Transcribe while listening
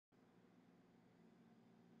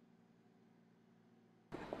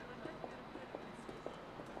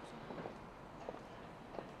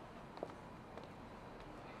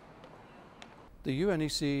The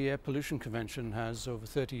UNEC Air Pollution Convention has over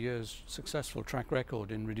 30 years successful track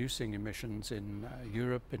record in reducing emissions in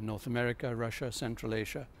Europe, in North America, Russia, Central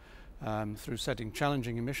Asia, through setting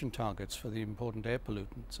challenging emission targets for the important air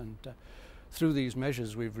pollutants. And through these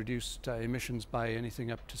measures we've reduced emissions by anything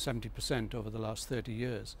up to 70% over the last 30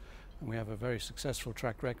 years. And we have a very successful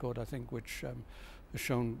track record, I think, which has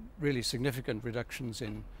shown really significant reductions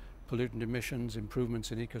in pollutant emissions,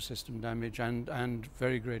 improvements in ecosystem damage, and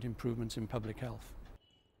very great improvements in public health.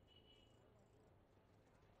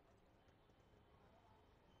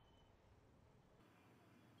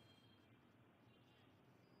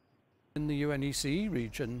 In the UNECE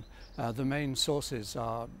region, the main sources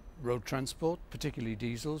are road transport, particularly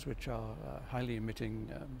diesels, which are highly emitting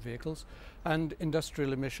vehicles, and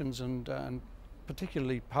industrial emissions and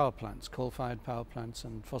particularly power plants, coal-fired power plants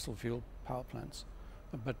and fossil fuel power plants.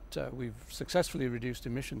 But we've successfully reduced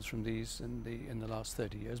emissions from these in the last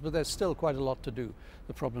 30 years, but there's still quite a lot to do.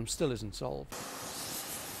 The problem still isn't solved.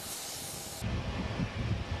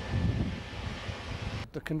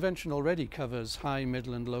 The convention already covers high,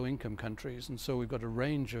 middle and low income countries, and so we've got a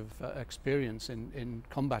range of experience in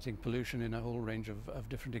combating pollution in a whole range of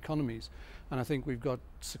different economies. And I think we've got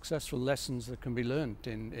successful lessons that can be learnt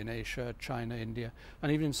in Asia, China, India,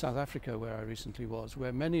 and even in South Africa, where I recently was,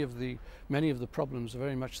 where many of the problems are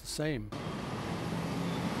very much the same.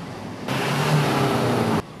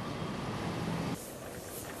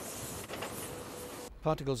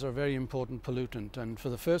 Particles are a very important pollutant, and for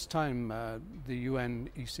the first time the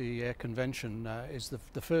UNECE Air Convention is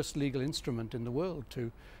the first legal instrument in the world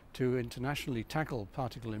to internationally tackle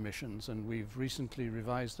particle emissions, and we've recently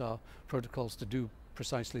revised our protocols to do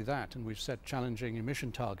precisely that, and we've set challenging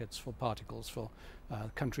emission targets for particles for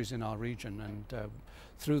countries in our region, and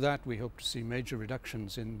through that we hope to see major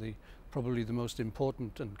reductions in probably the most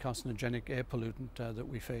important and carcinogenic air pollutant that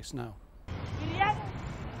we face now.